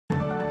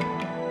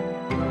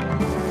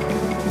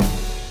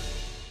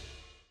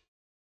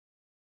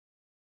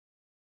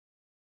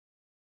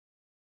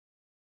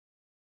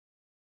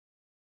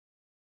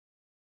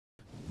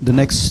The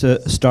next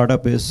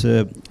startup is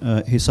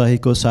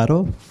Hisahiko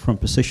Sato from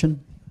Precision.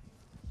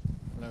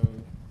 Hello.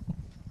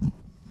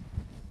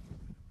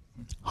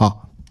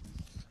 Ha.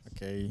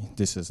 Okay,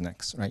 this is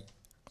next, right?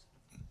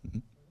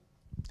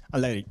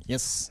 Alright,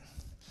 yes.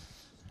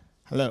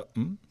 Hello.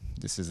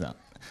 This is that.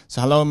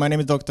 So hello, my name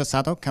is Dr.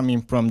 Sato,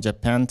 coming from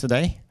Japan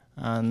today,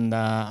 and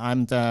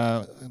I'm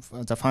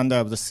the founder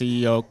of the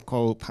CEO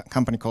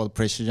company called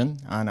Precision,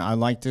 and I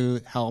like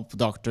to help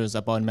doctors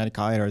about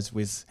medical errors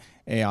with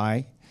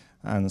AI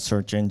and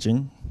search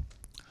engine.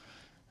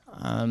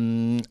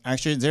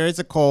 Actually, there is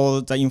a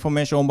called the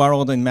information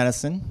overload in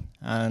medicine,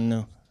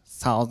 and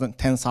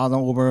 10,000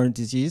 over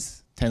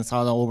disease,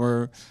 10,000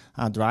 over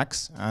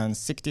drugs, and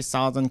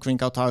 60,000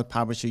 clinical trials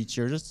published each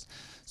year.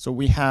 So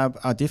we have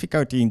a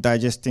difficulty in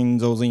digesting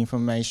those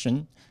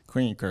information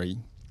clinically.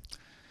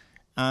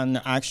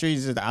 And actually,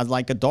 as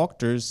like a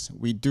doctors,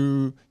 we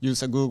do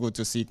use a Google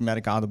to seek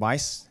medical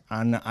advice,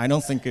 and I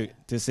don't think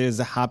this is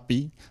a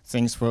happy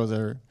thing for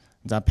the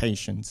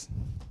patients.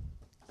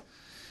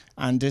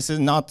 And this is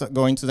not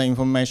going to the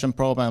information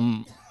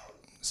problem.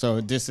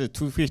 So this is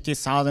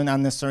 250,000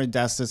 unnecessary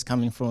deaths is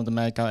coming from the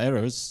medical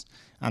errors,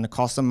 and the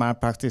cost of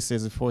malpractice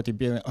is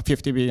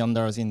 $50 billion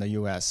in the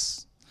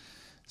US.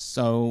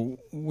 So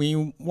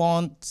we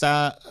want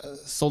a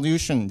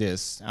solution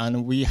this,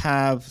 and we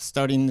have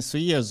started 3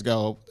 years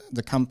ago,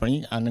 the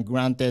company, and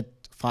granted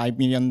 $5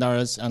 million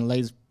and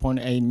raised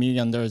 $0.8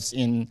 million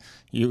in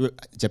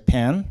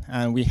Japan,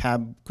 and we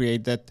have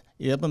created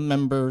 11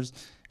 members,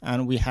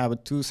 and we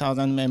have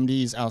 2,000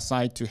 MDs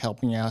outside to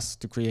helping us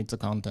to create the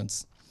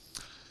contents.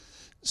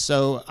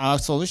 So our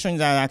solution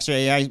is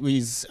actually AI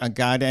with a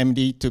guide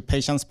MD to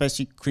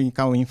patient-specific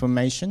clinical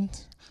information,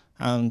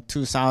 and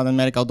 2,000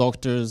 medical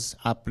doctors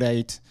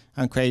update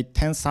and create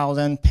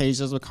 10,000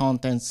 pages of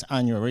contents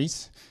annually.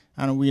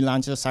 And we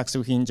launched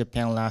successfully in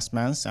Japan last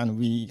month, and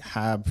we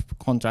have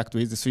contract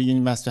with 3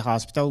 university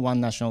hospitals, 1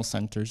 national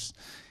centers.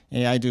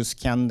 AI do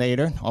scan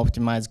data,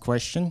 optimize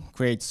question,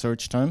 create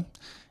search term,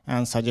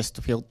 and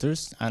suggest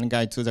filters, and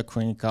guide to the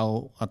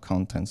clinical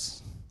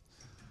contents.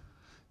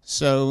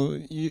 So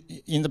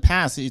in the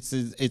past,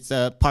 it's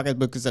a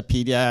pocketbook, is a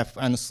PDF,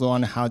 and so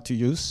on how to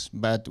use,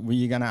 but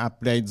we're gonna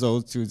update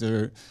those to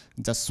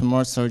the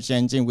smart search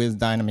engine with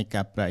dynamic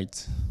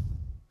updates.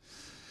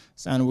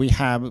 So, and we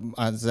have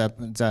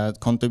the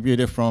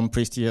contributor from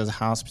prestigious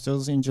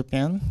hospitals in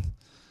Japan.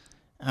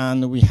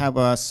 And we have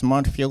a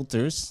smart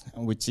filters,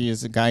 which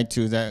is a guide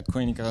to the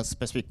clinical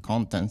specific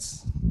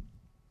contents.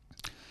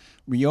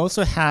 We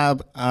also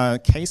have a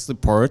case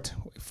report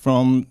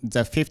from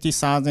the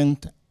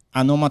 50,000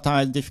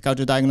 anomatized, difficult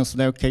to diagnose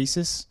rare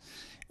cases,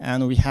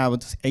 and we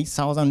have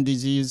 8,000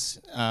 disease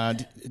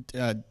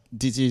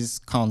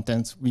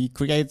contents. We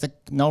create the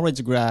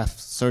knowledge graph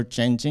search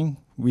engine,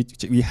 which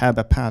we have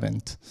a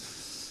patent.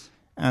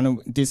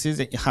 And this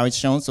is how it's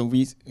shown. So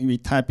we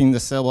type in the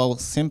several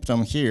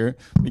symptoms here.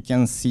 We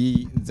can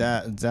see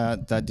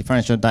the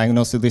differential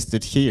diagnosis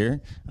listed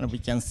here, and we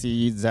can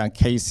see the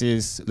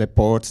cases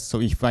report. So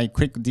if I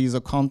click these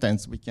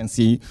contents, we can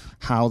see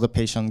how the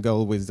patient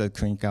goes with the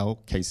clinical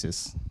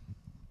cases.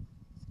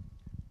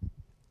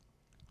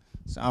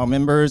 So our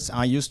members,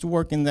 I used to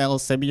work in the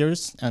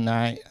Elsevier's,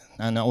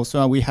 and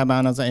also we have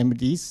another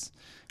MDs,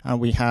 and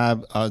we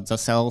have the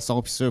sales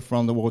officer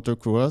from the water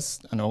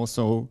coolers, and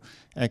also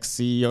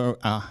ex-CEO,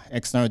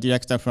 external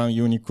director from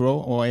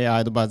Uniqlo, or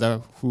AI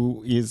advisor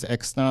who is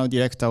external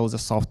director of the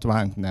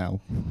SoftBank now.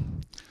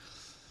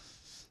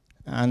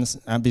 And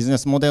our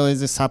business model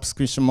is a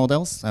subscription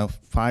model, so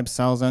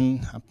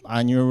 5,000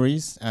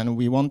 annuities, and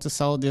we want to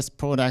sell this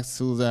product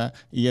to the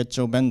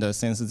EHO vendor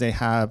since they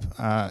have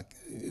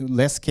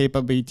less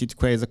capability to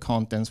create the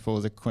contents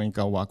for the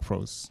clinical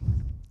workflows.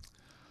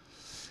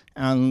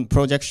 And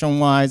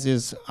projection-wise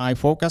is I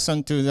focus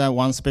on to the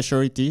one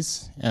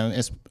specialties, and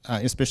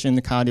especially in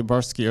the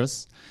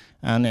cardiovasculars,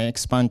 and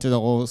expand to the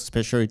all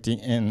specialty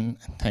in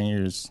 10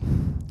 years.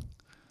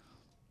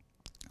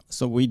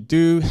 So we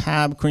do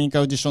have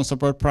clinical digital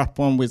support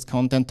platform with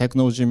content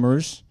technology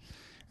merge,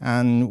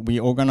 and we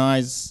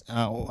organize.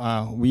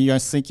 We are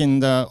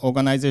seeking the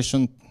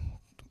organization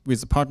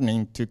with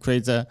partnering to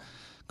create the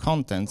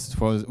contents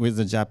with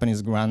the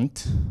Japanese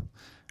grant.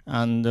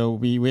 And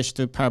we wish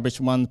to publish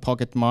 1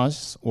 pocket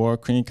march or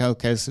clinical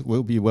case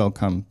will be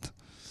welcomed.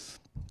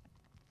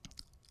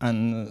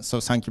 And so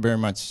thank you very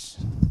much.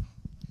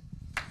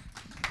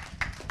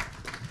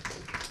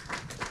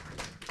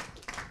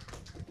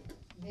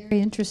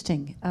 Very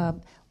interesting.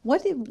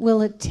 What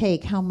will it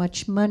take, how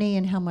much money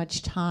and how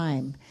much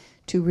time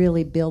to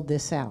really build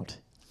this out?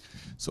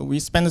 So we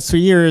spent 3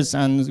 years,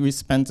 and we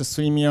spent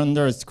 $3 million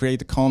to create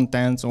the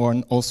content or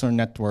an author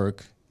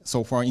network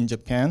so far in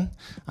Japan.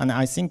 And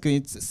I think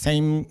it's the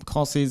same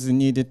cost is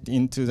needed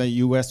into the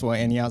US or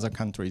any other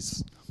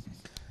countries.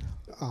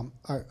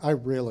 I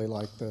really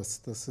like this.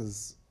 This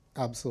is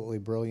absolutely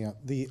brilliant.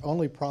 The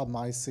only problem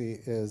I see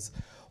is,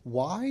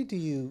 why do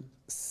you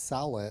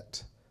sell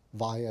it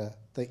via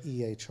the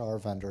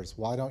EHR vendors?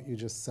 Why don't you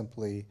just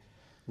simply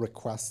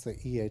request the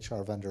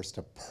EHR vendors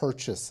to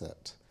purchase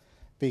it?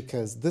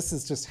 because this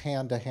is just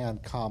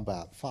hand-to-hand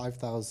combat.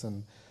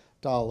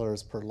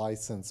 $5,000 per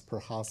license per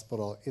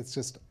hospital. It's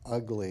just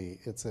ugly.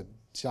 It's a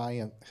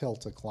giant hill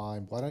to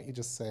climb. Why don't you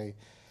just say,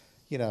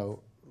 you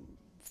know,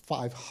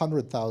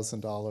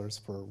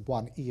 $500,000 for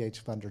one EH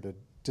vendor to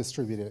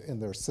distribute it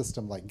in their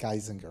system like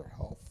Geisinger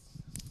Health?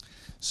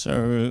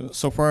 So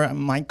far,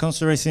 my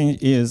consideration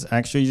is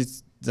actually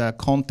the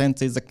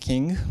content is the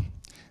king.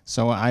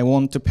 So I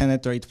want to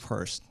penetrate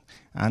first.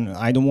 And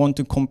I don't want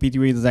to compete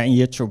with the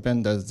EHR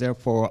vendors.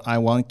 Therefore, I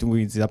want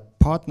to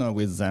partner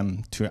with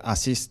them to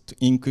assist to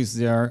increase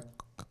their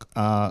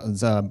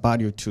the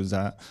value to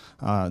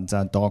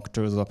the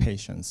doctors or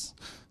patients.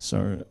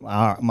 So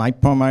my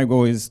primary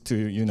goal is to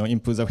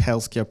improve the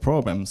healthcare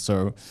problem.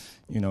 So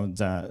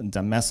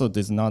the method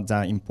is not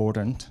that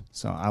important.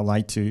 So I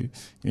like to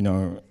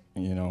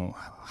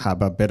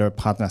have a better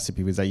partnership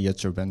with the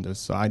EHR vendors.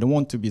 So I don't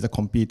want to be the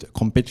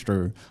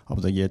competitor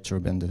of the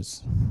EHR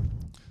vendors.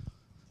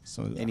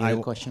 So any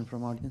other question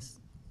from audience?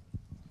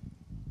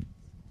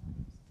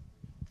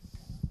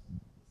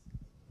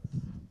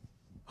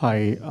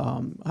 Hi,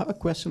 I have a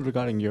question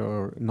regarding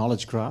your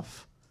knowledge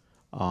graph.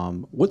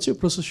 What's your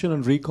precision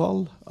and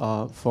recall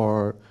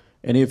for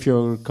any of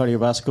your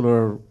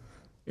cardiovascular,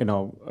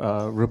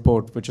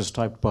 report which is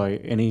typed by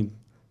any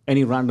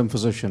random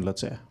physician,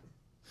 let's say?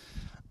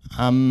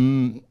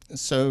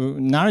 So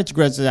knowledge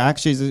graph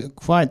actually is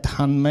quite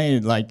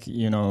handmade, like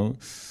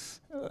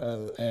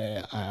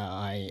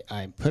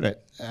I put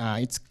it.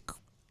 It's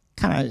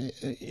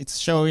it's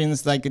showing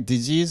like a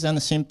disease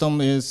and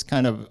symptom is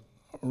kind of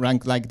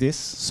ranked like this.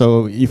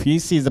 So if you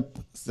see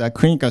the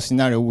clinical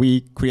scenario,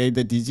 we create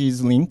the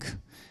disease link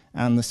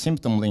and the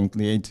symptom link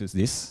related to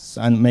this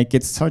and make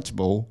it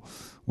searchable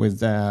with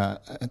the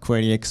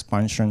query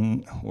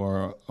expansion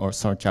or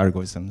search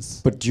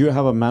algorithms. But do you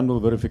have a manual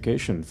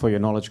verification for your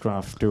knowledge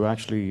graph to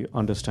actually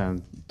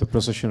understand the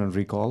precision and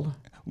recall?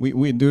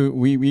 We do.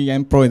 We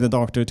employ the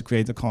doctor to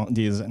create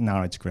these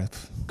knowledge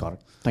graph. Got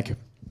it. Thank you.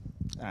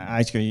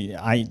 Actually,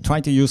 I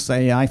try to use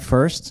AI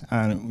first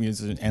and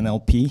use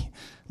NLP,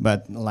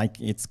 but like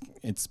it's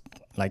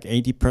like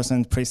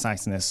 80%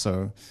 preciseness.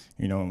 So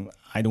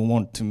I don't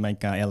want to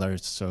make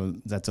errors. So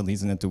that's the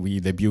reason that we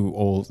review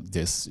all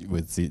this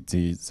with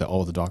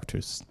all the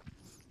doctors.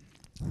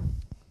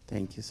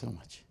 Thank you so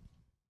much.